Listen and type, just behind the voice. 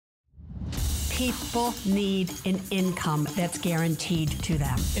People need an income that's guaranteed to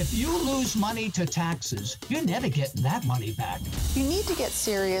them. If you lose money to taxes, you're never getting that money back. You need to get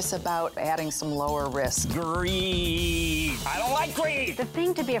serious about adding some lower risk. Greed. I don't like greed. The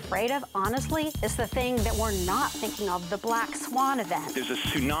thing to be afraid of, honestly, is the thing that we're not thinking of, the Black Swan event. There's a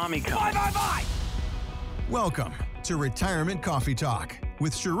tsunami coming. Bye. Welcome to Retirement Coffee Talk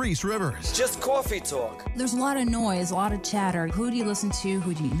with Charisse Rivers. Just coffee talk. There's a lot of noise, a lot of chatter. Who do you listen to?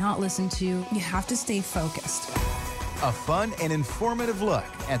 Who do you not listen to? You have to stay focused. A fun and informative look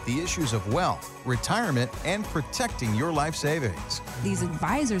at the issues of wealth, retirement, and protecting your life savings. These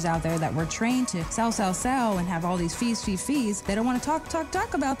advisors out there that were trained to sell, and have all these fees. They don't want to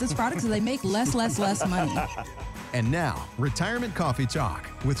talk about this product, so they make less money. And now, Retirement Coffee Talk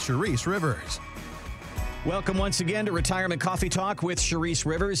with Charisse Rivers. Welcome once again to Retirement Coffee Talk with Charisse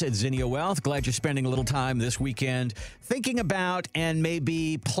Rivers at Zinnia Wealth. Glad you're spending a little time this weekend thinking about and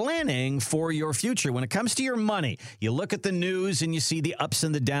maybe planning for your future. When it comes to your money, you look at the news and you see the ups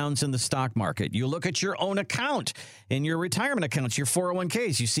and the downs in the stock market. You look at your own account in your retirement accounts, your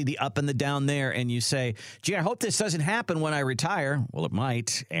 401ks. You see the up and the down there and you say, gee, I hope this doesn't happen when I retire. Well, it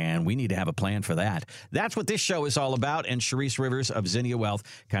might, and we need to have a plan for that. That's what this show is all about, and Charisse Rivers of Zinnia Wealth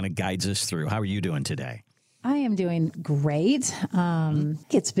kind of guides us through. How are you doing today? I am doing great.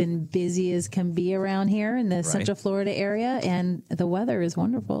 It's been busy as can be around here in the Central Florida area, and the weather is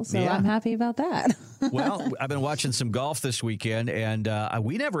wonderful, so I'm happy about that. Well, I've been watching some golf this weekend, and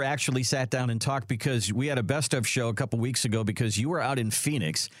we never actually sat down and talked because we had a best of show a couple weeks ago because you were out in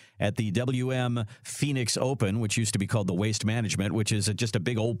Phoenix at the WM Phoenix Open, which used to be called the Waste Management, which is just a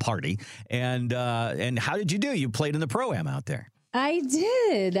big old party. And how did you do? You played in the Pro-Am out there. I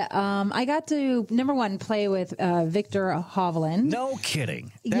did. I got to, number one, play with Viktor Hovland. No kidding.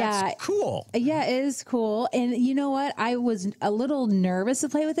 That's cool. Yeah, it is cool. And you know what? I was a little nervous to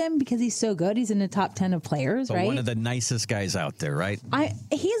play with him because he's so good. He's in the top 10 of players, right? One of the nicest guys out there, right?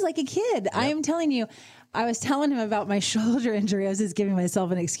 He's like a kid. Yep. I am telling you. I was telling him about my shoulder injury. I was just giving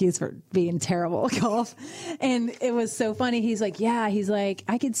myself an excuse for being terrible at golf. And it was so funny. He's like,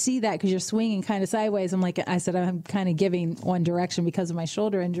 I could see that because you're swinging kind of sideways. I said, I'm kind of giving one direction because of my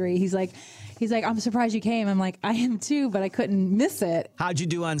shoulder injury. He's like, I'm surprised you came. I'm like, I am too, but I couldn't miss it. How'd you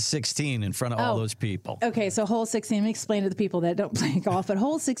do on 16 in front of all those people? Okay, so hole 16, let me explain to the people that don't play golf. But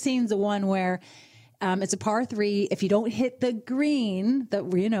hole 16 is the one where it's a par 3. If you don't hit the green,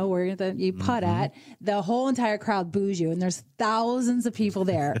 where you putt at, the whole entire crowd boos you, and there's thousands of people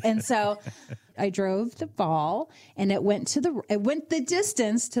there. And so I drove the ball, and it went the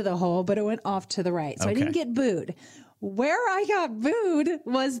distance to the hole, but it went off to the right. So I didn't get booed. Where I got booed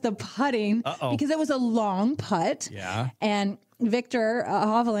was the putting because it was a long putt. Yeah. And Viktor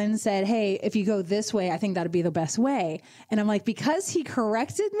Hovland said, hey, if you go this way, I think that'd be the best way. And I'm like, because he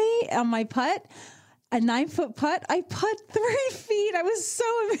corrected me on my putt, a 9-foot putt, I putt 3 feet. I was so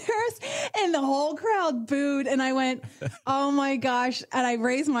embarrassed. And the whole crowd booed. And I went, oh my gosh. And I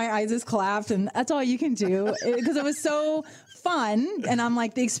raised my eyes, just clapped. And that's all you can do because it was so fun. And I'm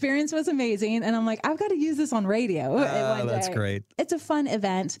like, the experience was amazing. And I'm like, I've got to use this on radio. That's great. It's a fun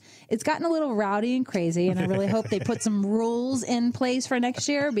event. It's gotten a little rowdy and crazy. And I really hope they put some rules in place for next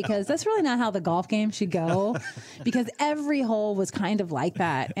year because that's really not how the golf game should go. Because every hole was kind of like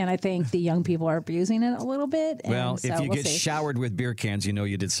that. And I think the young people are abusing it a little bit. Well, if you get showered with beer cans, you know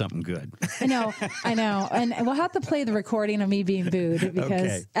you did something good. I know. And we'll have to play the recording of me being booed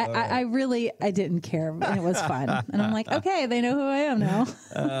because I didn't care. And it was fun. And I'm like, okay, they know who I am now.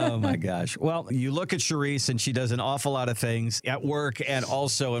 Oh, my gosh. Well, you look at Charisse, and she does an awful lot of things at work and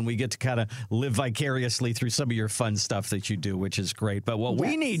we get to kind of live vicariously through some of your fun stuff that you do, which is great. But what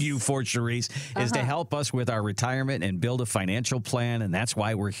we need you for, Charisse, is to help us with our retirement and build a financial plan, and that's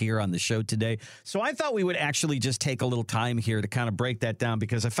why we're here on the show today. So I thought we would actually just take a little time here to kind of break that down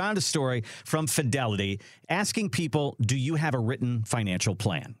because I found a story from Fidelity asking people, do you have a written financial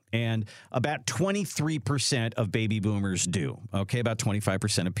plan? And about 23% of baby boomers do. Okay, about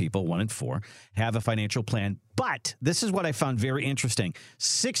 25% of people, 1 in 4, have a financial plan. But this is what I found very interesting.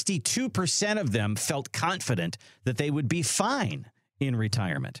 62% of them felt confident that they would be fine in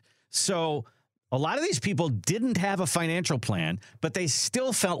retirement. So a lot of these people didn't have a financial plan, but they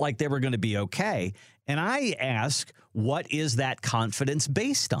still felt like they were going to be okay. And I ask, what is that confidence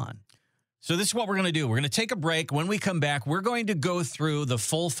based on? So this is what we're going to do. We're going to take a break. When we come back, we're going to go through the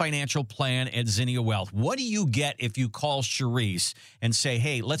full financial plan at Zinnia Wealth. What do you get if you call Charisse and say,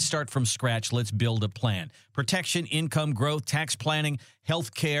 hey, let's start from scratch. Let's build a plan. Protection, income growth, tax planning,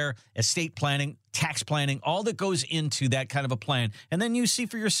 health care, estate planning, tax planning, all that goes into that kind of a plan. And then you see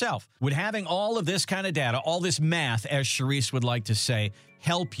for yourself. Would having all of this kind of data, all this math, as Charisse would like to say,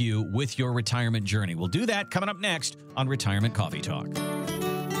 help you with your retirement journey? We'll do that coming up next on Retirement Coffee Talk.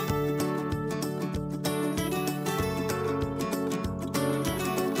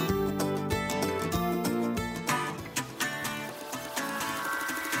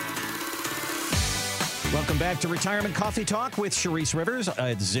 Welcome back to Retirement Coffee Talk with Charisse Rivers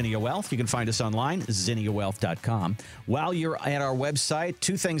at Zinnia Wealth. You can find us online, zinniawealth.com. While you're at our website,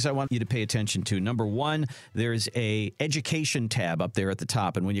 two things I want you to pay attention to. Number one, there's a education tab up there at the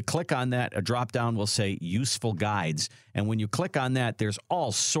top. And when you click on that, a drop down will say useful guides. And when you click on that, there's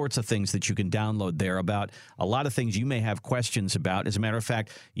all sorts of things that you can download there about a lot of things you may have questions about. As a matter of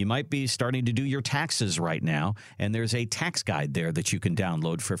fact, you might be starting to do your taxes right now, and there's a tax guide there that you can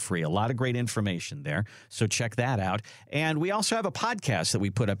download for free. A lot of great information there. So check that out. And we also have a podcast that we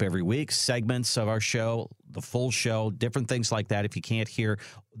put up every week, segments of our show, the full show, different things like that. If you can't hear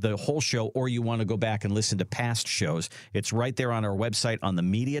the whole show or you want to go back and listen to past shows, it's right there on our website on the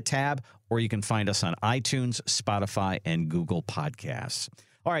media tab, or you can find us on iTunes, Spotify, and Google Podcasts.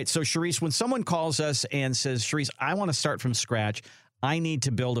 All right, so Charisse, when someone calls us and says, Charisse, I want to start from scratch, I need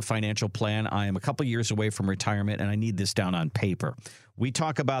to build a financial plan. I am a couple years away from retirement, and I need this down on paper. We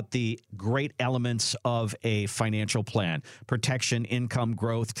talk about the great elements of a financial plan: protection, income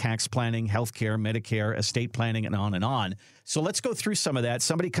growth, tax planning, healthcare, Medicare, estate planning, and on and on. So let's go through some of that.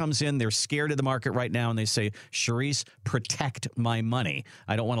 Somebody comes in, they're scared of the market right now, and they say, Charisse, protect my money.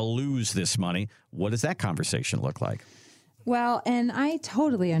 I don't want to lose this money. What does that conversation look like? Well, and I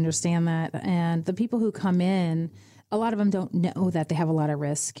totally understand that. And the people who come in, a lot of them don't know that they have a lot of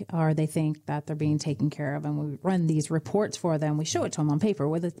risk, or they think that they're being taken care of. And we run these reports for them. We show it to them on paper.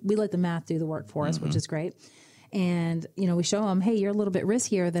 We let the math do the work for us, which is great. And, we show them, hey, you're a little bit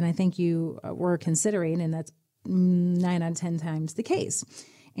riskier than I think you were considering. And that's 9 out of 10 times the case.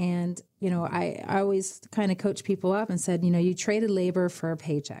 And, I always kind of coach people up and said, you traded labor for a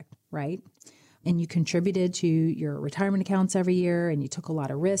paycheck, right? And you contributed to your retirement accounts every year, and you took a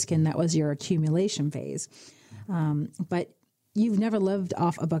lot of risk, and that was your accumulation phase. But you've never lived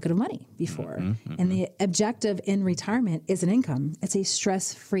off a bucket of money before. And the objective in retirement is an income. It's a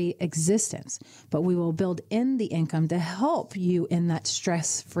stress-free existence. But we will build in the income to help you in that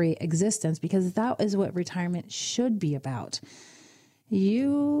stress-free existence, because that is what retirement should be about.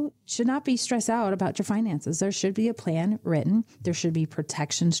 You should not be stressed out about your finances. There should be a plan written. There should be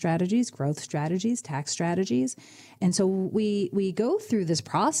protection strategies, growth strategies, tax strategies. And so we go through this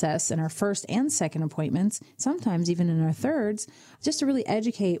process in our first and second appointments, sometimes even in our thirds, just to really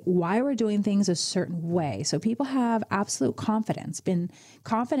educate why we're doing things a certain way. So people have absolute confidence.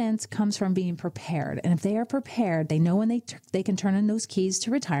 Confidence comes from being prepared. And if they are prepared, they know when they can turn in those keys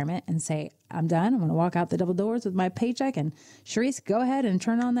to retirement and say, I'm done. I'm going to walk out the double doors with my paycheck, and Charisse, go ahead and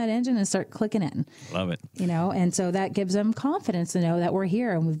turn on that engine and start clicking in. Love it. And so that gives them confidence to know that we're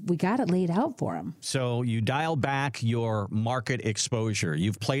here and we got it laid out for them. So you dial back your market exposure.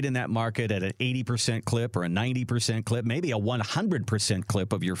 You've played in that market at an 80% clip or a 90% clip, maybe a 100%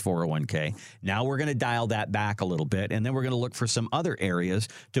 clip of your 401k. Now we're going to dial that back a little bit, and then we're going to look for some other areas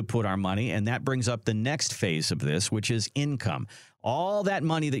to put our money. And that brings up the next phase of this, which is income. All that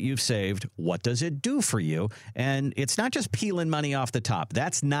money that you've saved, what does it do for you? And it's not just peeling money off the top.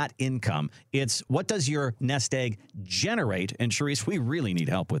 That's not income. It's what does your nest egg generate? And Charisse, we really need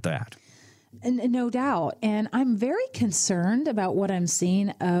help with that. And no doubt. And I'm very concerned about what I'm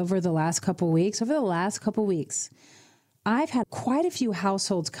seeing over the last couple of weeks. Over the last couple of weeks, I've had quite a few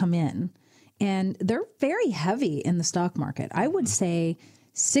households come in, and they're very heavy in the stock market. I would say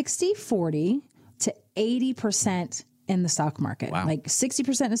 60-40 to 80% in the stock market. Wow. Like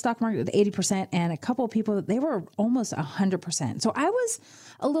 60% in the stock market with 80%, and a couple of people, they were almost 100%. So I was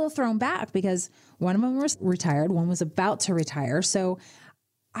a little thrown back because one of them was retired, one was about to retire. So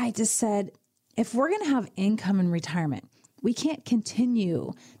I just said, if we're going to have income in retirement, we can't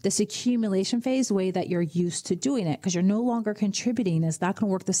continue this accumulation phase the way that you're used to doing it, because you're no longer contributing. It's not going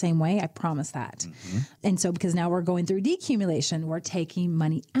to work the same way. I promise that. And so because now we're going through decumulation, we're taking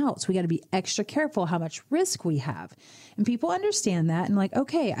money out. So we got to be extra careful how much risk we have. And people understand that and like,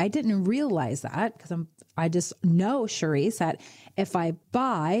 okay, I didn't realize that because I just know, Charisse, that if I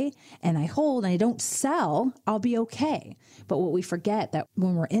buy and I hold and I don't sell, I'll be okay. But what we forget that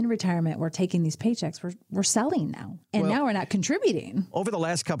when we're in retirement, we're taking these paychecks, we're selling now. And now we're not contributing. Over the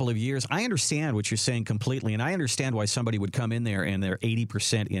last couple of years, I understand what you're saying completely. And I understand why somebody would come in there and they're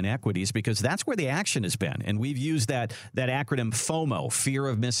 80% in equities, because that's where the action has been. And we've used that acronym FOMO, fear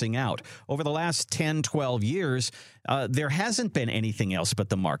of missing out. Over the last 10, 12 years, there hasn't been anything else but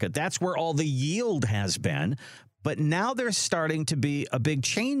the market. That's where all the yield has been. But now there's starting to be a big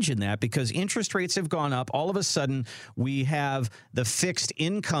change in that because interest rates have gone up. All of a sudden, we have the fixed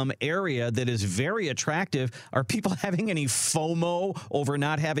income area that is very attractive. Are people having any FOMO over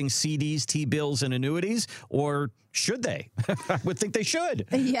not having CDs, T-bills, and annuities? Or should they? I would think they should.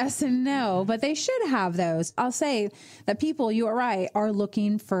 Yes and no, but they should have those. I'll say that people, you are right, are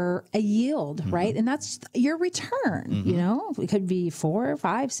looking for a yield, right? And that's your return. You know, it could be 4,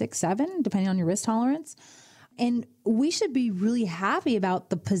 5, 6, 7, depending on your risk tolerance. And we should be really happy about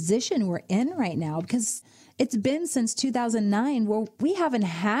the position we're in right now, because it's been since 2009 where we haven't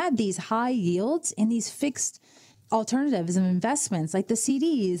had these high yields and these fixed alternatives and investments like the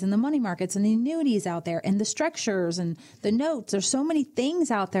CDs and the money markets and the annuities out there and the structures and the notes. There's so many things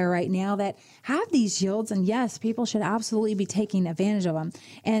out there right now that have these yields. And yes, people should absolutely be taking advantage of them.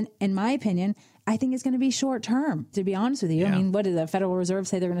 And in my opinion, I think it's going to be short term, to be honest with you. I mean, what did the Federal Reserve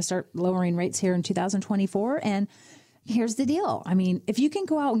say? They're going to start lowering rates here in 2024. And here's the deal. I mean, if you can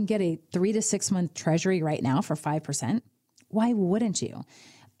go out and get a 3 to 6 month treasury right now for 5%, why wouldn't you?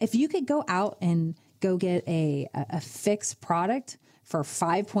 If you could go out and go get a fixed product for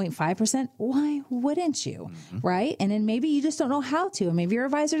 5.5%, why wouldn't you? Right? And then maybe you just don't know how to, and maybe your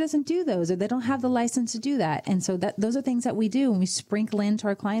advisor doesn't do those, or they don't have the license to do that. And so those are things that we do when we sprinkle into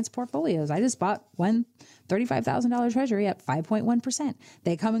our clients' portfolios. I just bought one $35,000 treasury at 5.1%.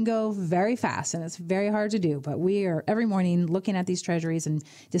 They come and go very fast, and it's very hard to do. But we are every morning looking at these treasuries and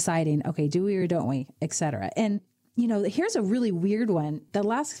deciding, okay, do we or don't we, et cetera. And, you know, here's a really weird one. The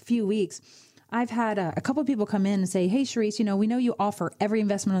last few weeks, I've had a couple of people come in and say, hey, Charisse, you know, we know you offer every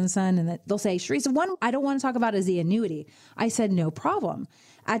investment on the sun. And they'll say, Charisse, one I don't want to talk about is the annuity. I said, no problem.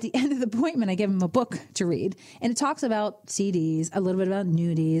 At the end of the appointment, I give them a book to read. And it talks about CDs, a little bit about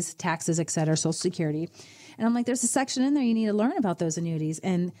annuities, taxes, et cetera, Social Security. And I'm like, there's a section in there you need to learn about those annuities.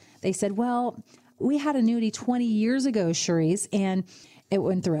 And they said, well, we had annuity 20 years ago, Charisse, and it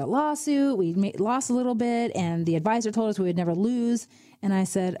went through a lawsuit. We lost a little bit, and the advisor told us we would never lose. And I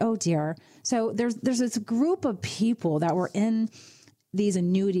said, oh, dear. So there's this group of people that were in these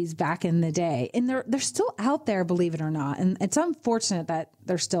annuities back in the day, and they're still out there, believe it or not. And it's unfortunate that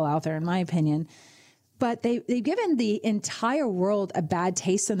they're still out there, in my opinion. But they've given the entire world a bad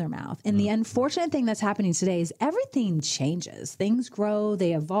taste in their mouth. And the unfortunate thing that's happening today is everything changes. Things grow,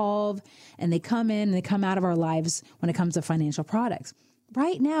 they evolve, and they come in and they come out of our lives when it comes to financial products.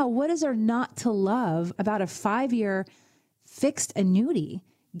 Right now, what is there not to love about a 5-year fixed annuity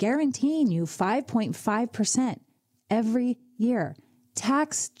guaranteeing you 5.5% every year?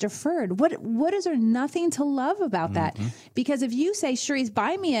 Tax deferred. What is there nothing to love about that? Because if you say, Charisse,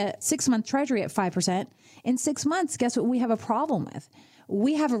 buy me a 6-month treasury at 5%, in 6 months, guess what we have a problem with?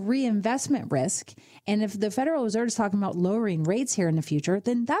 We have a reinvestment risk. And if the Federal Reserve is talking about lowering rates here in the future,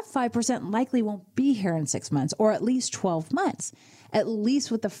 then that 5% likely won't be here in 6 months, or at least 12 months. At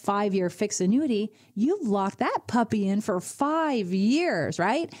least with the 5-year fixed annuity, you've locked that puppy in for 5 years,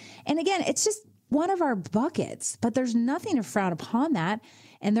 right? And again, it's just one of our buckets, but there's nothing to frown upon that.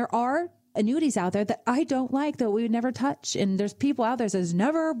 And there are annuities out there that I don't like, that we would never touch. And there's people out there that says,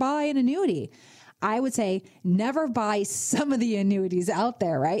 never buy an annuity. I would say never buy some of the annuities out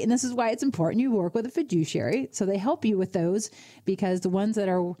there, right? And this is why it's important you work with a fiduciary. So they help you with those, because the ones that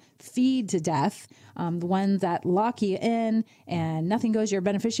are feed to death, the ones that lock you in and nothing goes to your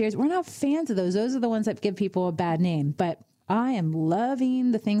beneficiaries, we're not fans of those. Those are the ones that give people a bad name. But I am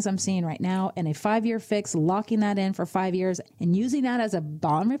loving the things I'm seeing right now, and a 5-year fix, locking that in for 5 years and using that as a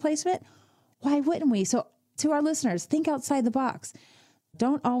bond replacement. Why wouldn't we? So to our listeners, think outside the box.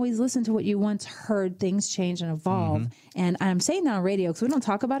 Don't always listen to what you once heard. Things change and evolve. And I'm saying that on radio because we don't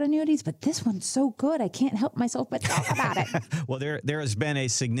talk about annuities, but this one's so good. I can't help myself but talk about it. Well, there has been a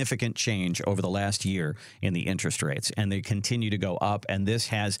significant change over the last year in the interest rates, and they continue to go up. And this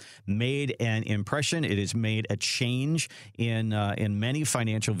has made an impression. It has made a change in many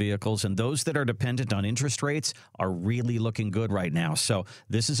financial vehicles, and those that are dependent on interest rates are really looking good right now. So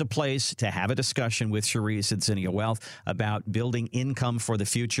this is a place to have a discussion with Charisse at Zinnia Wealth about building income for the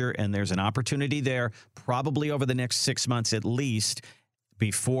future, and there's an opportunity there probably over the next 6 months at least.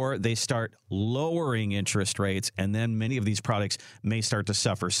 before they start lowering interest rates, and then many of these products may start to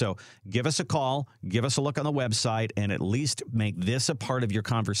suffer. So give us a call, give us a look on the website, and at least make this a part of your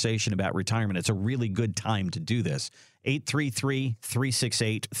conversation about retirement. It's a really good time to do this.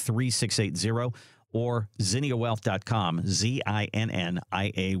 833-368-3680 or ZinniaWealth.com,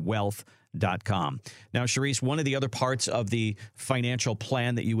 ZINNIA Wealth.com. Now, Sharice, one of the other parts of the financial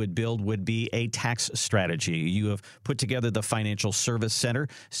plan that you would build would be a tax strategy. You have put together the Financial Service Center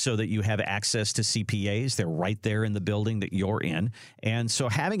so that you have access to CPAs. They're right there in the building that you're in. And so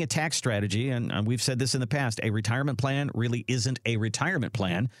having a tax strategy, and we've said this in the past, a retirement plan really isn't a retirement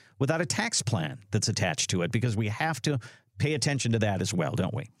plan without a tax plan that's attached to it, because we have to pay attention to that as well,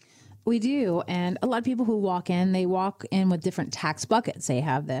 don't we? We do. And a lot of people who walk in, they walk in with different tax buckets. They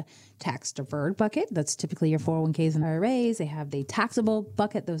have the tax deferred bucket. That's typically your 401ks and IRAs. They have the taxable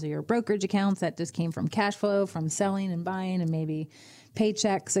bucket. Those are your brokerage accounts that just came from cash flow, from selling and buying, and maybe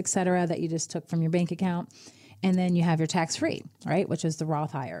paychecks, et cetera, that you just took from your bank account. And then you have your tax free, right, which is the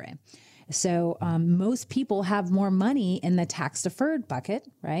Roth IRA. So most people have more money in the tax deferred bucket,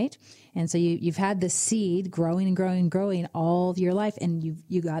 right? And so you've had the seed growing and growing and growing all of your life, and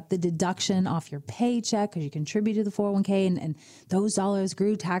you got the deduction off your paycheck because you contributed to the 401k, and those dollars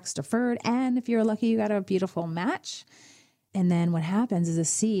grew tax deferred. And if you're lucky, you got a beautiful match. And then what happens is a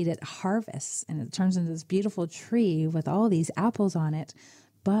seed, it harvests and it turns into this beautiful tree with all these apples on it.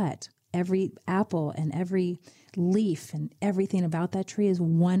 But every apple and every leaf and everything about that tree is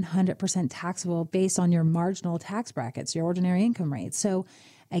 100% taxable based on your marginal tax brackets, your ordinary income rate. So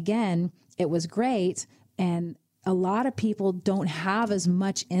again, it was great. And a lot of people don't have as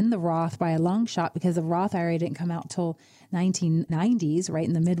much in the Roth by a long shot because the Roth IRA didn't come out till 1990s, right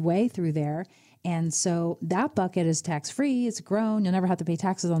in the midway through there. And so that bucket is tax-free. It's grown. You'll never have to pay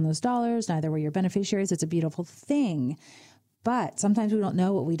taxes on those dollars. Neither will your beneficiaries. It's a beautiful thing. But sometimes we don't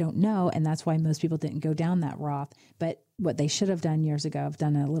know what we don't know, and that's why most people didn't go down that Roth. But what they should have done years ago, have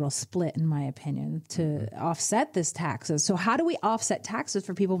done a little split, in my opinion, to offset this taxes. So how do we offset taxes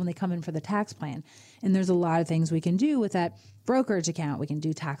for people when they come in for the tax plan? And there's a lot of things we can do with that brokerage account. We can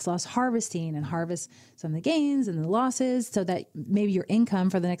do tax loss harvesting and harvest some of the gains and the losses so that maybe your income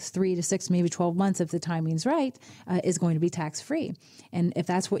for the next 3 to 6, maybe 12 months, if the timing's right, is going to be tax-free. And if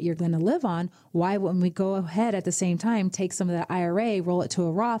that's what you're going to live on, why wouldn't we go ahead at the same time, take some of the IRA, roll it to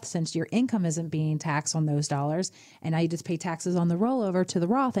a Roth, since your income isn't being taxed on those dollars, and now you just pay taxes on the rollover to the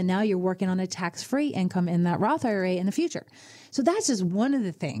Roth, and now you're working on a tax-free income in that Roth IRA in the future. So that's just one of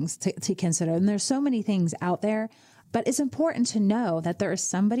the things to consider. And there's so many things out there. But it's important to know that there is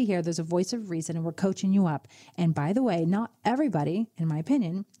somebody here, there's a voice of reason, and we're coaching you up. And by the way, not everybody, in my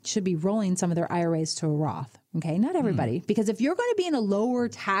opinion, should be rolling some of their IRAs to a Roth. Okay, not everybody. Because if you're going to be in a lower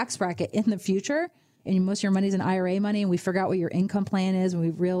tax bracket in the future, and most of your money's in IRA money, and we figure out what your income plan is, and we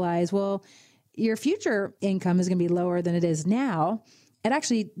realize, well, your future income is going to be lower than it is now, it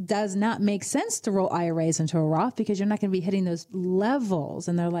actually does not make sense to roll IRAs into a Roth because you're not going to be hitting those levels.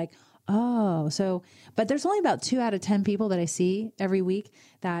 And they're like, oh, so, but there's only about 2 out of 10 people that I see every week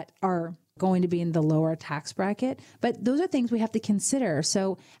that are going to be in the lower tax bracket. But those are things we have to consider.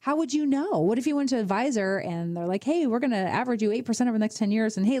 So how would you know? What if you went to an advisor and they're like, hey, we're going to average you 8% over the next 10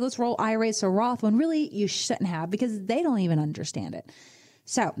 years. And hey, let's roll IRAs to Roth, when really you shouldn't have, because they don't even understand it.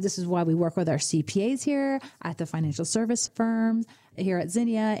 So this is why we work with our CPAs here at the financial service firm here at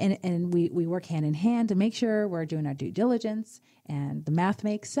Zinnia. And we work hand in hand to make sure we're doing our due diligence and the math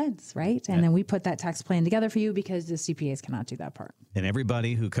makes sense, right? And then we put that tax plan together for you because the CPAs cannot do that part. And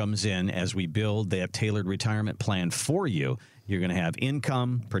everybody who comes in, as we build that tailored retirement plan for you, you're going to have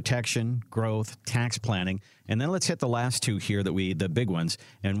income, protection, growth, tax planning. And then let's hit the last two here, the big ones.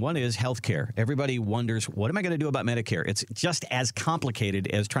 And one is healthcare. Everybody wonders, what am I going to do about Medicare? It's just as complicated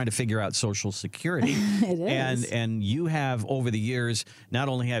as trying to figure out Social Security. It is. And you have, over the years, not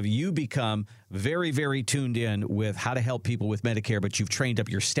only have you become very, very tuned in with how to help people with Medicare, but you've trained up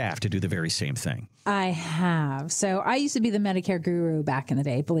your staff to do the very same thing. I have. So I used to be the Medicare guru back in the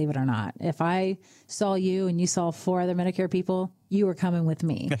day, believe it or not. If I saw you and you saw 4 other Medicare people, you were coming with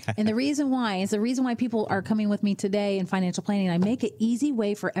me. And the reason why people are coming with me today in financial planning. I make an easy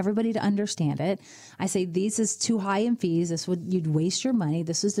way for everybody to understand it. I say, this is too high in fees. You'd waste your money.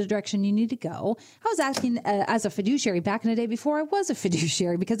 This is the direction you need to go. I was asking as a fiduciary back in the day before I was a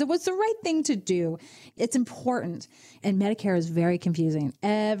fiduciary, because it was the right thing to do. It's important. And Medicare is very confusing.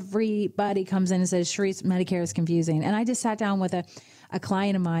 Everybody comes in and says, Sharice, Medicare is confusing. And I just sat down with a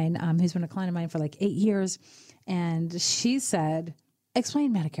client of mine who's been a client of mine for like 8 years. And she said,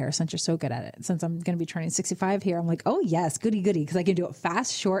 explain Medicare since you're so good at it. Since I'm going to be turning 65 here, I'm like, oh yes, goody, because I can do it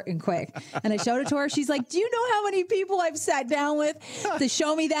fast, short, and quick. And I showed it to her. She's like, do you know how many people I've sat down with to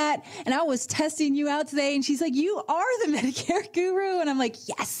show me that? And I was testing you out today. And she's like, you are the Medicare guru. And I'm like,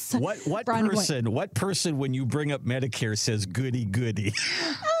 yes. What person when you bring up Medicare says goody?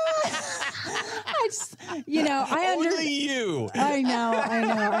 Only you. I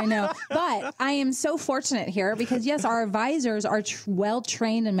know. But I am so fortunate here because, yes, our advisors are well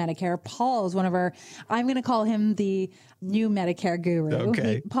trained in Medicare. Paul is one of our, I'm going to call him the new Medicare guru.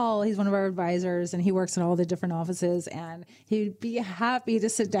 Okay. He's one of our advisors, and he works in all the different offices, and he'd be happy to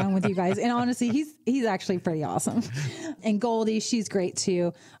sit down with you guys. And honestly, he's actually pretty awesome. And Goldie, she's great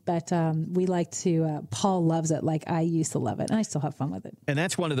too. But we like to, Paul loves it like I used to love it, and I still have fun with it. And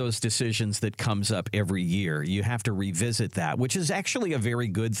that's one of those decisions that comes up every year. You have to revisit that, which is actually a very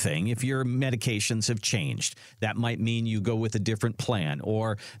good thing. If your medications have changed, that might mean you go with a different plan,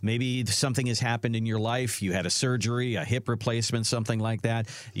 or maybe something has happened in your life. You had a surgery, a hip replacement, something like that.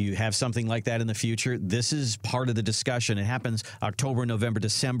 You have something like that in the future. This is part of the discussion. It happens October, November,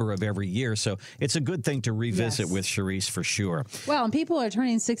 December of every year. So it's a good thing to revisit with Charisse for sure. Well, and people are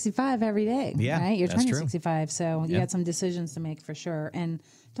turning 65 every day, right? You're turning 65. So you had some decisions to make for sure. And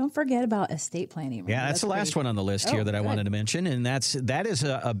don't forget about estate planning. Yeah, that's the last one on the list here that I wanted to mention, and that is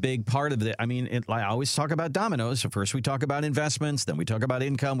a big part of it. I mean, I always talk about dominoes. So first we talk about investments, then we talk about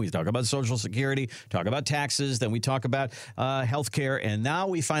income, we talk about Social Security, talk about taxes, then we talk about health care, and now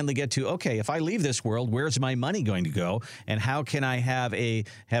we finally get to, okay, if I leave this world, where's my money going to go, and how can I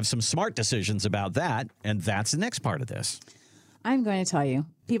have some smart decisions about that? And that's the next part of this. I'm going to tell you,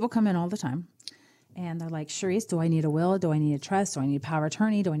 people come in all the time. And they're like, Charisse, do I need a will? Do I need a trust? Do I need a power of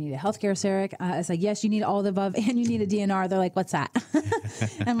attorney? Do I need a healthcare CEREC? It's like, yes, you need all the above, and you need a DNR. They're like, what's that?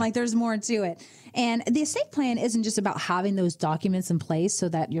 I'm like, there's more to it. And the estate plan isn't just about having those documents in place so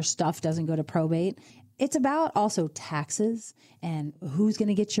that your stuff doesn't go to probate. It's about also taxes and who's going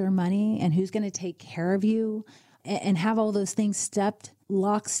to get your money and who's going to take care of you, and have all those things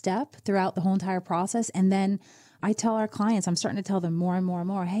lockstep throughout the whole entire process. And then I tell our clients, I'm starting to tell them more and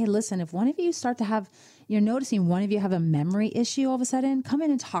more, hey, listen, if one of you you're noticing one of you have a memory issue all of a sudden, come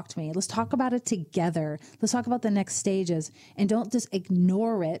in and talk to me. Let's talk about it together. Let's talk about the next stages, and don't just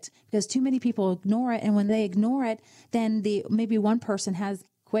ignore it, because too many people ignore it. And when they ignore it, then maybe one person has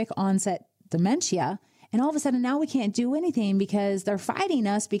quick onset dementia. And all of a sudden now we can't do anything because they're fighting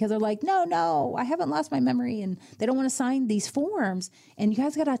us because they're like, no, I haven't lost my memory. And they don't want to sign these forms. And you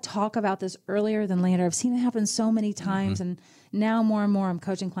guys got to talk about this earlier than later. I've seen it happen so many times. Mm-hmm. And now more and more I'm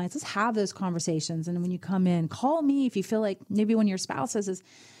coaching clients. Let's have those conversations. And when you come in, call me if you feel like maybe when your spouse says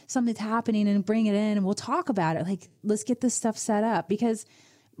something's happening, and bring it in and we'll talk about it. Like, let's get this stuff set up, because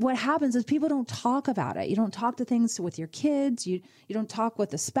what happens is people don't talk about it. You don't talk to things with your kids. You don't talk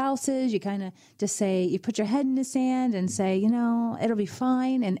with the spouses. You kind of just say, you put your head in the sand and say, it'll be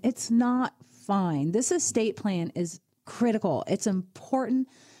fine. And it's not fine. This estate plan is critical. It's important.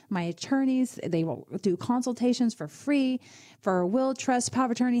 My attorneys, they will do consultations for free for will, trust, power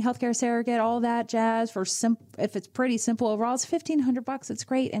of attorney, healthcare surrogate, all that jazz. If it's pretty simple overall, it's $1,500. It's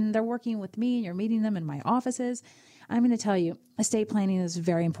great. And they're working with me, and you're meeting them in my offices. I'm going to tell you, estate planning is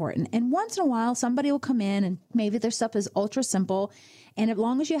very important. And once in a while, somebody will come in and maybe their stuff is ultra simple. And as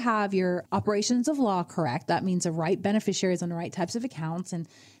long as you have your operations of law correct, that means the right beneficiaries on the right types of accounts and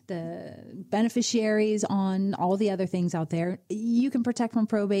the beneficiaries on all the other things out there, you can protect from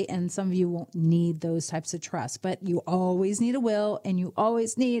probate. And some of you won't need those types of trusts, but you always need a will, and you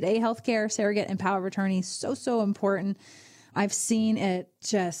always need a healthcare surrogate and power of attorney. So important. I've seen it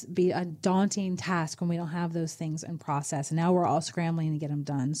just be a daunting task when we don't have those things in process. And now we're all scrambling to get them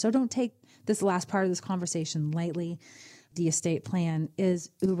done. So don't take this last part of this conversation lightly. The estate plan is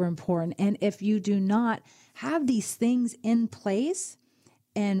uber important. And if you do not have these things in place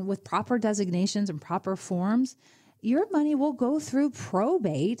and with proper designations and proper forms, your money will go through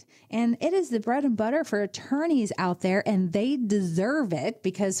probate, and it is the bread and butter for attorneys out there, and they deserve it,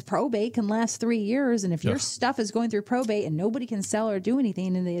 because probate can last 3 years. And if your stuff is going through probate and nobody can sell or do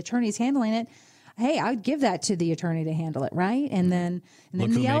anything, and the attorney's handling it, hey, I'd give that to the attorney to handle it, right? And then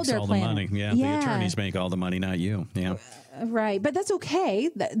the elder plan. Yeah, the attorneys make all the money, not you. Yeah. Right. But that's okay.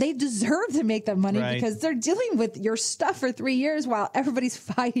 They deserve to make the money because they're dealing with your stuff for 3 years while everybody's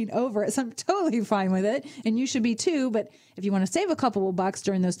fighting over it. So I'm totally fine with it. And you should be too. But if you want to save a couple of bucks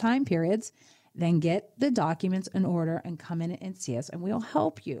during those time periods, then get the documents in order and come in and see us, and we'll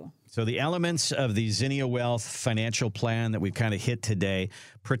help you. So the elements of the Zinnia Wealth financial plan that we've kind of hit today,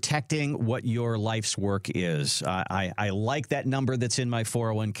 protecting what your life's work is. I like that number that's in my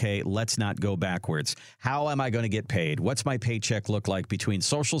 401k. Let's not go backwards. How am I going to get paid? What's my paycheck look like between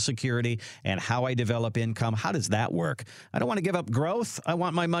Social Security and how I develop income? How does that work? I don't want to give up growth. I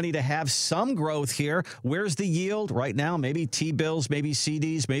want my money to have some growth here. Where's the yield right now? Maybe T-bills, maybe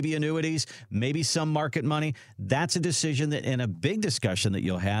CDs, maybe annuities, maybe some market money. That's a decision that, in a big discussion that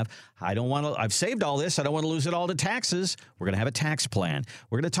you'll have. I've saved all this. I don't want to lose it all to taxes. We're going to have a tax plan.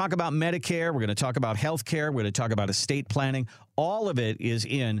 We're going to talk about Medicare. We're going to talk about health care. We're going to talk about estate planning. All of it is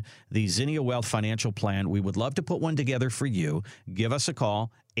in the Zinnia Wealth financial plan. We would love to put one together for you. Give us a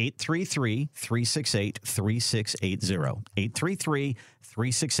call, 833-368-3680.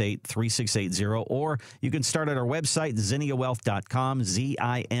 833-368-3680. Or you can start at our website, zinniawealth.com,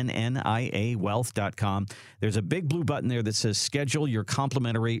 ZINNIA wealth.com. There's a big blue button there that says schedule your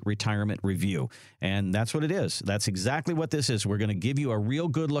complimentary retirement review. And that's what it is. That's exactly what this is. We're going to give you a real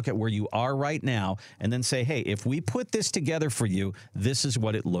good look at where you are right now and then say, hey, if we put this together for you, this is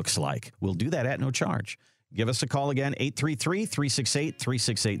what it looks like. We'll do that at no charge. Give us a call again,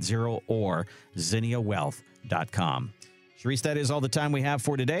 833-368-3680 or zinniawealth.com. Sharice, that is all the time we have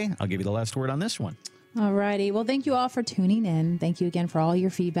for today. I'll give you the last word on this one. All righty. Well, thank you all for tuning in. Thank you again for all your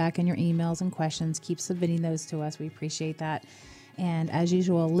feedback and your emails and questions. Keep submitting those to us. We appreciate that. And as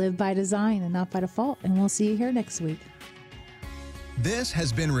usual, live by design and not by default. And we'll see you here next week. This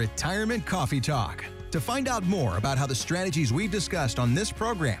has been Retirement Coffee Talk. To find out more about how the strategies we've discussed on this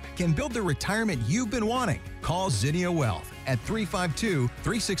program can build the retirement you've been wanting, call Zinnia Wealth at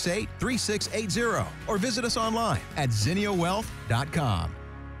 352-368-3680 or visit us online at zinniawealth.com.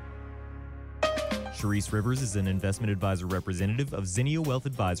 Sharice Rivers is an investment advisor representative of Zinnia Wealth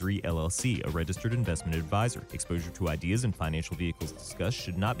Advisory, LLC, a registered investment advisor. Exposure to ideas and financial vehicles discussed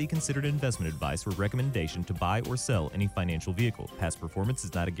should not be considered investment advice or recommendation to buy or sell any financial vehicle. Past performance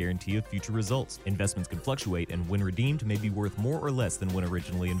is not a guarantee of future results. Investments can fluctuate and when redeemed may be worth more or less than when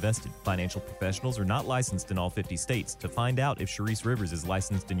originally invested. Financial professionals are not licensed in all 50 states. To find out if Sharice Rivers is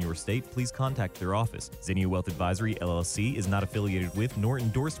licensed in your state, please contact their office. Zinnia Wealth Advisory, LLC is not affiliated with nor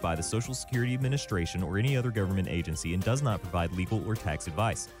endorsed by the Social Security Administration or any other government agency and does not provide legal or tax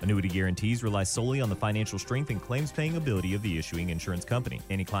advice. Annuity guarantees rely solely on the financial strength and claims-paying ability of the issuing insurance company.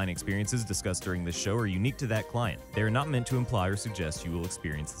 Any client experiences discussed during this show are unique to that client. They are not meant to imply or suggest you will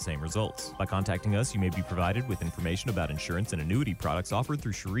experience the same results. By contacting us, you may be provided with information about insurance and annuity products offered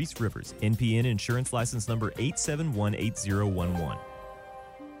through Sharice Rivers, NPN Insurance License Number 8718011.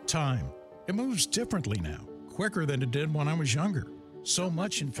 Time. It moves differently now, quicker than it did when I was younger. So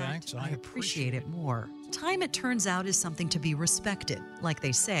much, in fact, I appreciate it more. Time, it turns out, is something to be respected. Like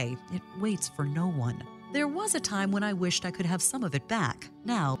they say, it waits for no one. There was a time when I wished I could have some of it back.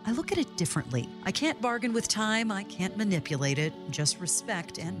 Now, I look at it differently. I can't bargain with time, I can't manipulate it, just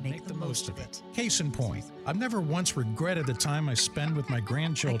respect and make the most of it. Case in point, I've never once regretted the time I spend with my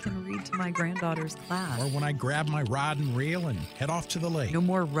grandchildren. I can read to my granddaughter's class. Or when I grab my rod and reel and head off to the lake. No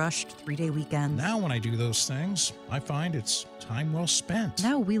more rushed 3-day weekends. Now when I do those things, I find it's time well spent.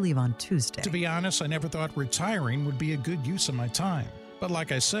 Now we leave on Tuesday. To be honest, I never thought retiring would be a good use of my time. But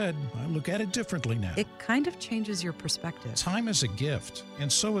like I said, I look at it differently now. It kind of changes your perspective. Time is a gift,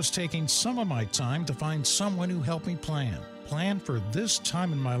 and so is taking some of my time to find someone who helped me plan. Plan for this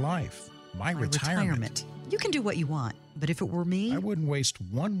time in my life, my retirement. You can do what you want, but if it were me, I wouldn't waste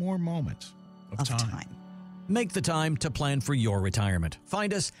one more moment of time. Make the time to plan for your retirement.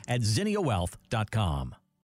 Find us at zinniawealth.com.